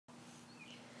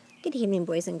Good evening,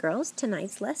 boys and girls.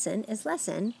 Tonight's lesson is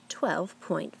lesson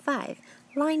 12.5,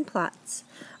 line plots.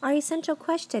 Our essential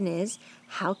question is,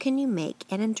 how can you make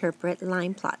and interpret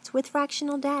line plots with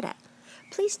fractional data?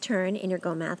 Please turn in your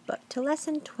Go Math book to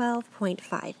lesson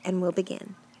 12.5 and we'll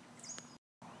begin.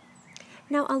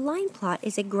 Now, a line plot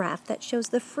is a graph that shows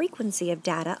the frequency of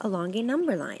data along a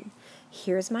number line.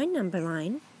 Here's my number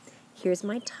line. Here's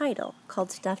my title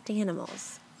called Stuffed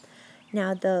Animals.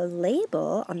 Now, the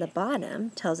label on the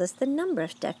bottom tells us the number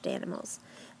of stuffed animals.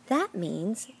 That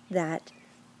means that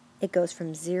it goes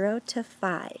from 0 to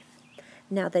 5.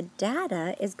 Now, the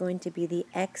data is going to be the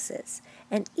x's,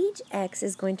 and each x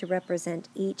is going to represent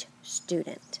each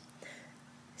student.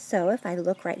 So, if I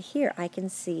look right here, I can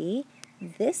see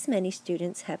this many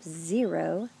students have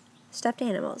 0 stuffed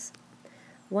animals.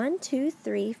 1, 2,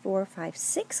 3, 4, 5,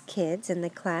 6 kids in the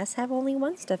class have only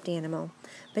 1 stuffed animal,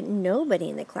 but nobody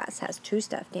in the class has 2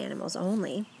 stuffed animals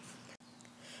only.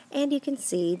 And you can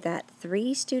see that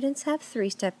 3 students have 3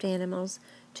 stuffed animals,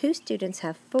 2 students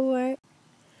have 4,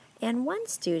 and 1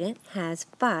 student has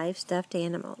 5 stuffed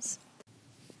animals.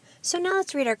 So now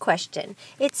let's read our question.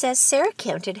 It says Sarah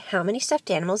counted how many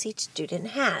stuffed animals each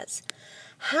student has.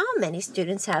 How many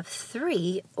students have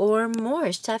 3 or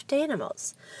more stuffed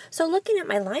animals? So looking at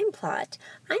my line plot,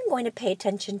 I'm going to pay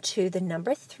attention to the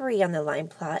number 3 on the line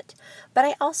plot, but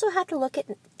I also have to look at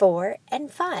 4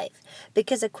 and 5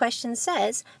 because the question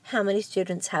says how many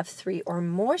students have 3 or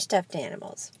more stuffed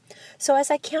animals. So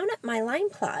as I count up my line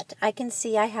plot, I can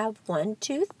see I have 1,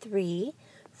 2, 3,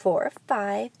 4,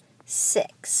 5,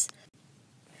 6.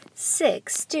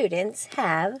 6 students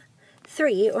have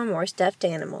 3 or more stuffed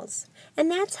animals. And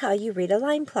that's how you read a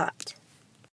line plot.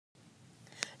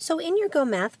 So in your Go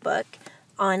Math book,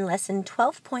 on lesson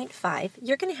 12.5,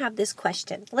 you're going to have this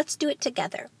question. Let's do it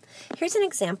together. Here's an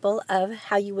example of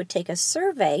how you would take a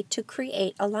survey to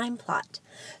create a line plot.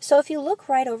 So if you look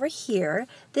right over here,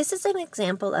 this is an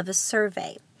example of a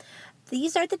survey.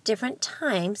 These are the different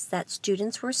times that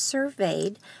students were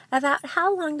surveyed about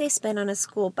how long they spent on a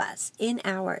school bus in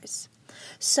hours.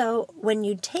 So when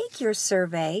you take your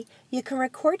survey, you can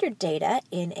record your data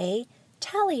in a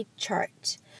tally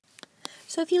chart.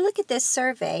 So if you look at this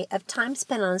survey of time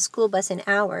spent on a school bus in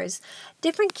hours,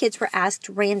 different kids were asked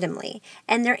randomly,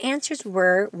 and their answers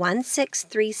were 1, 6,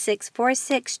 3, 6, 4,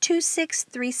 6, 2, 6,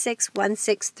 3, 6, 1,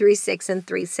 6, 3, 6, and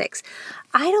 3, 6.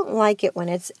 I don't like it when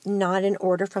it's not in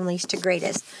order from least to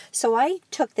greatest, so I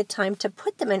took the time to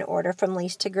put them in order from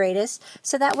least to greatest,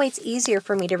 so that way it's easier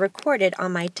for me to record it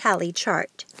on my tally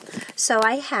chart. So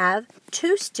I have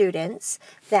 2 students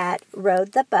that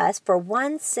rode the bus for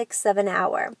 1/6 of an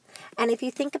hour. And if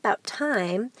you think about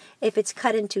time, if it's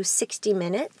cut into 60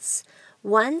 minutes,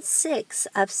 1/6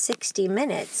 of 60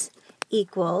 minutes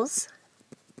equals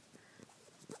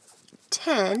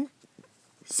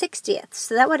 10/60.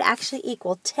 So that would actually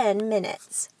equal 10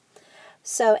 minutes.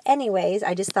 So anyways,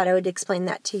 I just thought I would explain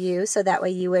that to you so that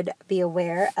way you would be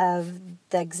aware of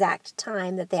the exact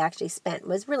time that they actually spent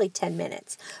was really 10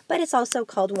 minutes. But it's also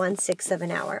called 1/6 of an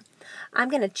hour. I'm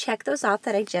going to check those off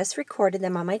that I just recorded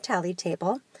them on my tally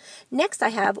table. Next, I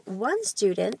have 1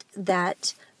 student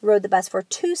that rode the bus for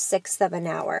 2/6 of an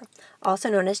hour, also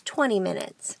known as 20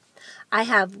 minutes. I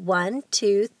have 1,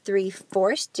 2, 3,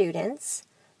 4 students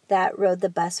that rode the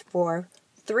bus for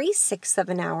 3/6 of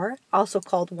an hour, also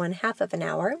called 1/2 of an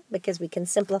hour, because we can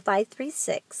simplify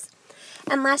 3/6.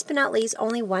 And last but not least,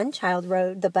 only 1 child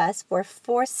rode the bus for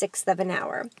 4/6 of an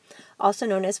hour, also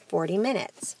known as 40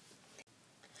 minutes.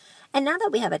 And now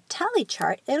that we have a tally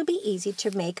chart, it'll be easy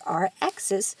to make our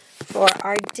X's for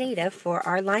our data for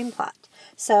our line plot.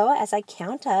 So as I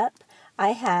count up,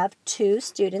 I have 2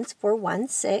 students for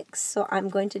 1/6, so I'm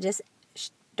going to just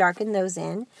darken those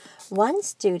in. 1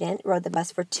 student rode the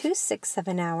bus for 2/6 of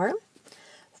an hour.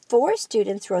 4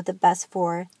 students rode the bus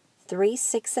for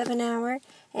 3/6 of an hour.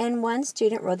 And 1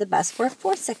 student rode the bus for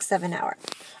 4/6 of an hour.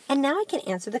 And now I can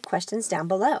answer the questions down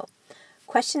below.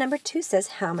 Question number 2 says,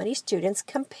 how many students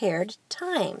compared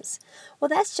times? Well,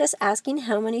 that's just asking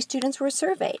how many students were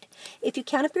surveyed. If you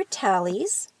count up your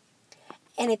tallies,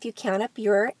 and if you count up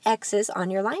your X's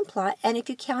on your line plot, and if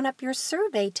you count up your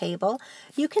survey table,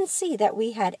 you can see that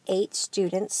we had 8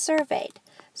 students surveyed.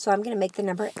 So I'm going to make the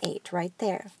number 8 right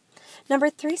there. Number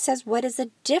 3 says, what is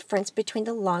the difference between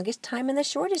the longest time and the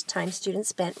shortest time students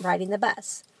spent riding the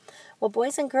bus? Well,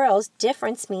 boys and girls,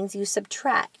 difference means you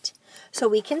subtract. So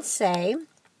we can say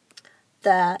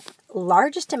the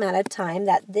largest amount of time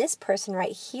that this person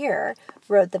right here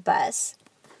rode the bus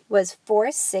was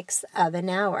 4/6 of an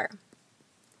hour.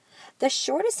 The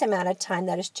shortest amount of time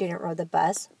that a student rode the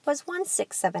bus was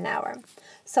 1/6 of an hour.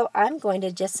 So I'm going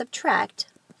to just subtract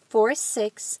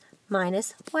 4/6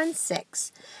 minus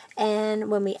 1/6.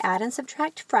 And when we add and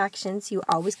subtract fractions, you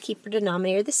always keep your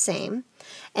denominator the same,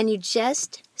 and you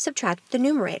just subtract the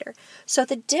numerator. So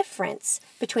the difference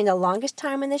between the longest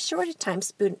time and the shortest time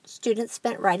students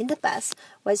spent riding the bus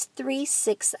was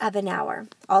 3/6 of an hour,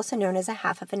 also known as a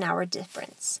half of an hour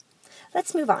difference.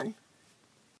 Let's move on.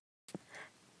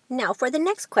 Now for the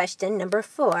next question, number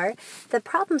 4, the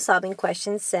problem-solving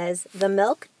question says, the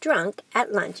milk drunk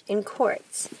at lunch in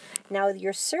quarts. Now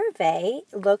your survey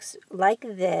looks like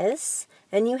this,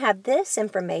 and you have this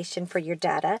information for your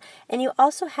data, and you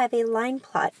also have a line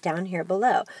plot down here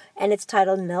below, and it's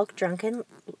titled Milk Drunk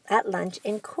at Lunch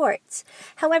in Quarts.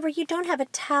 However, you don't have a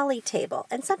tally table,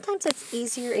 and sometimes it's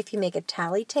easier if you make a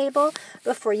tally table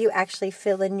before you actually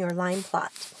fill in your line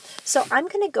plot. So I'm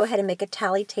going to go ahead and make a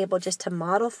tally table just to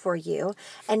model for you,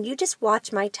 and you just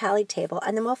watch my tally table,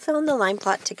 and then we'll fill in the line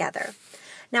plot together.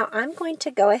 Now I'm going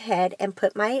to go ahead and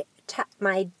put my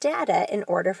data in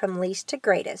order from least to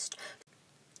greatest.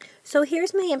 So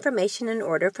here's my information in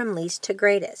order from least to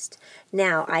greatest.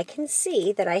 Now I can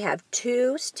see that I have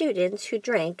 2 students who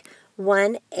drank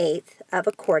 1/8 of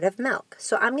a quart of milk.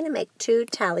 So I'm going to make 2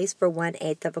 tallies for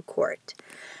 1/8 of a quart.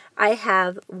 I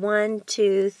have 1,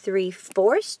 2, 3,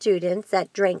 4 students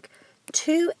that drank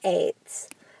 2/8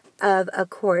 of a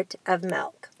quart of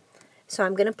milk. So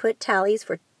I'm going to put tallies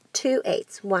for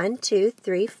 2/8. 1, 2,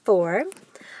 3, 4.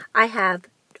 I have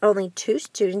only 2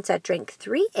 students that drank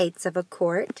 3/8 of a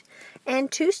quart,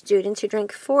 and 2 students who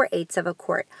drank 4/8 of a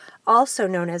quart, also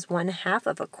known as 1/2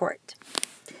 of a quart.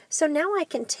 So now I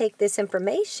can take this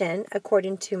information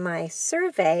according to my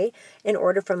survey in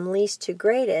order from least to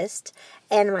greatest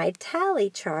and my tally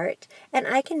chart, and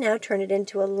I can now turn it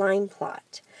into a line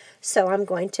plot. So I'm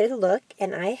going to look,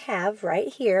 and I have right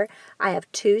here, I have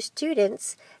 2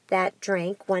 students that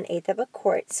drank 1/8 of a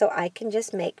quart, so I can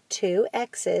just make 2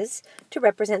 X's to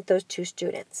represent those 2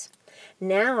 students.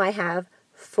 Now I have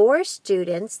 4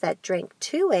 students that drank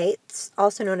 2/8,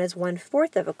 also known as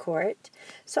 1/4 of a quart,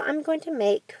 so I'm going to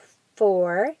make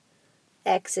 4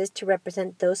 X's to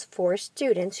represent those 4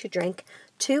 students who drank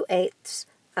 2/8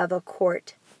 of a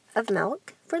quart of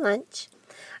milk for lunch.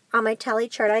 On my tally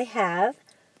chart I have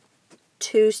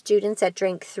 2 students that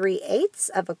drank 3/8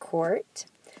 of a quart.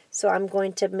 So I'm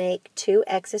going to make 2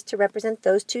 X's to represent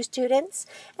those 2 students.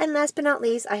 And last but not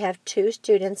least, I have 2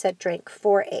 students that drank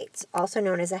 4/8, also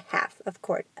known as a half of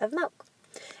quart of milk.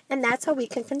 And that's how we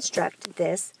can construct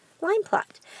this line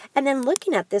plot. And then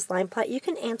looking at this line plot, you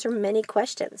can answer many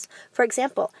questions. For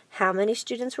example, how many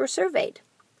students were surveyed?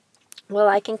 Well,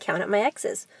 I can count up my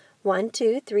X's. 1,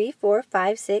 2, 3, 4,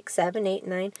 5, 6, 7, 8,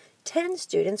 9, 10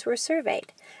 students were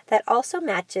surveyed. That also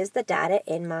matches the data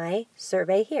in my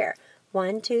survey here.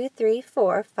 1, 2, 3,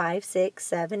 4, 5, 6,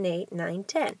 7, 8, 9,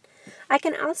 10. I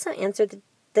can also answer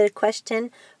the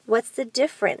question, what's the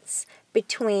difference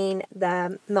between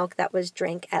the milk that was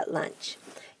drank at lunch?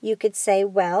 You could say,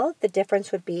 well, the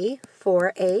difference would be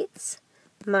 4/8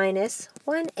 minus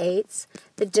 1/8.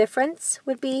 The difference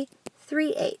would be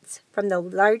 3/8 from the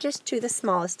largest to the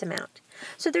smallest amount.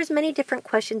 So there's many different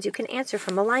questions you can answer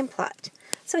from a line plot.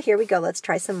 So here we go, let's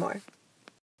try some more.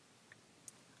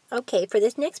 Okay, for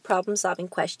this next problem-solving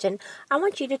question, I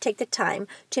want you to take the time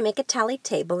to make a tally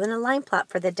table and a line plot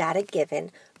for the data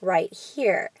given right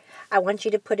here. I want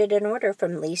you to put it in order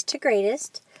from least to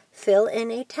greatest, fill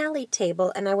in a tally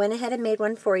table, and I went ahead and made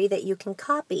one for you that you can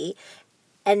copy,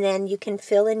 and then you can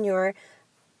fill in your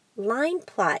line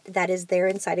plot that is there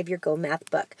inside of your Go Math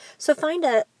book. So find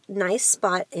a nice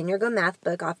spot in your Go Math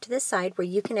book off to the side where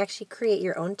you can actually create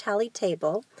your own tally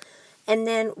table, and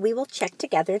then we will check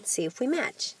together and see if we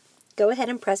match. Go ahead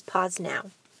and press pause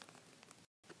now.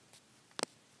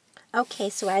 Okay,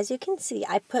 so as you can see,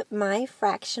 I put my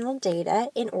fractional data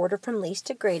in order from least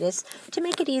to greatest to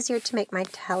make it easier to make my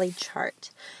tally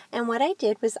chart. And what I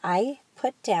did was I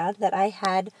put down that I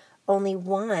had only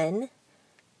one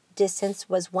distance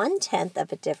was 1/10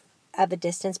 of a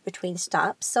distance between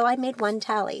stops, so I made one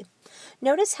tally.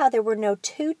 Notice how there were no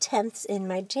 2/10 in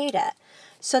my data.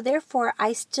 So therefore,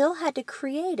 I still had to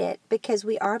create it because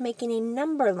we are making a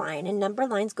number line, and number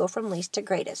lines go from least to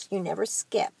greatest. You never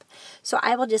skip. So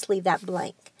I will just leave that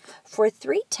blank. For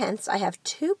 3/10, I have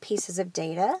 2 pieces of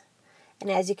data, and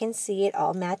as you can see, it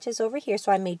all matches over here.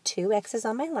 So I made 2 X's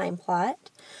on my line plot.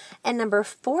 And number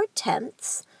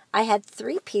 4/10, I had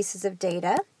 3 pieces of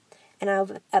data,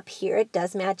 and up here it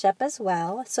does match up as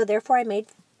well. So therefore, I made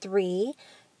 3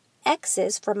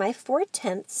 X's for my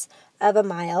 4/10 of a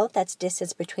mile, that's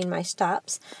distance between my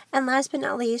stops. And last but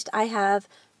not least, I have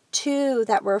 2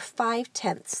 that were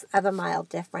 5/10 of a mile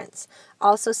difference,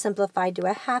 also simplified to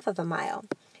a half of a mile.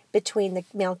 between the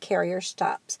mail carrier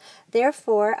stops.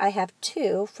 Therefore, I have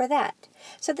 2 for that.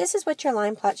 So this is what your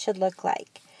line plot should look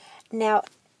like. Now,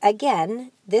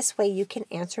 again, this way you can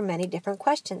answer many different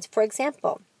questions. For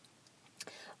example,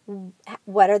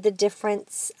 what's the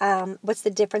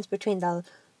difference between the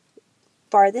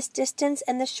farthest distance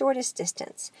and the shortest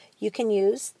distance? You can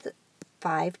use the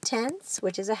 5/10,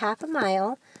 which is a half a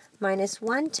mile, minus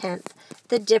 1/10.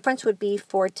 The difference would be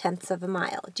 4/10 of a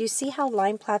mile. Do you see how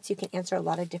line plots you can answer a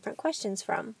lot of different questions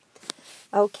from?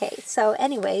 Okay, so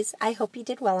anyways, I hope you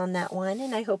did well on that one,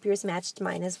 and I hope yours matched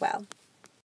mine as well.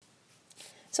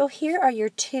 So here are your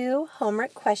 2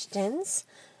 homework questions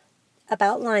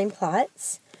about line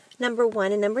plots. Number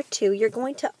 1 and number 2, you're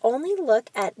going to only look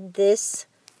at this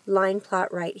line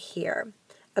plot right here.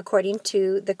 According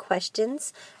to the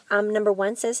questions, number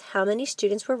 1 says how many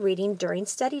students were reading during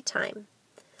study time.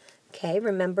 Okay,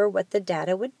 remember what the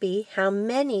data would be, how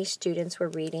many students were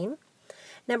reading.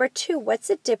 Number 2, what's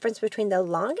the difference between the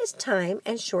longest time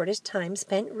and shortest time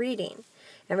spent reading?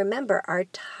 And remember, our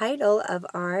title of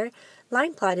our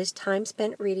line plot is time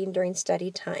spent reading during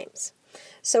study times.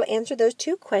 So answer those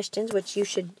 2 questions, which you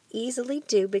should easily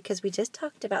do because we just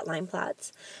talked about line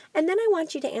plots. And then I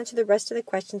want you to answer the rest of the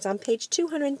questions on page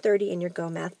 230 in your Go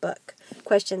Math book,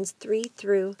 questions 3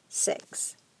 through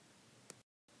 6.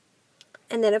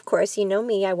 And then, of course, you know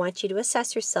me, I want you to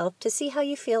assess yourself to see how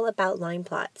you feel about line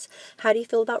plots. How do you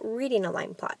feel about reading a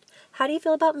line plot? How do you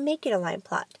feel about making a line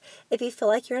plot? If you feel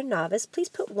like you're a novice, please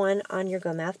put 1 on your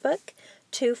Go Math book,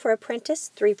 2 for apprentice,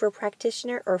 3 for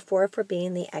practitioner, or 4 for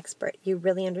being the expert. You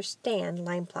really understand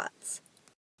line plots.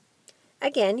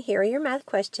 Again, here are your math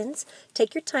questions.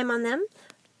 Take your time on them,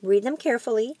 read them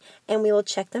carefully, and we will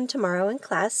check them tomorrow in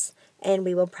class, and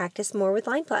we will practice more with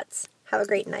line plots. Have a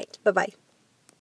great night. Bye-bye.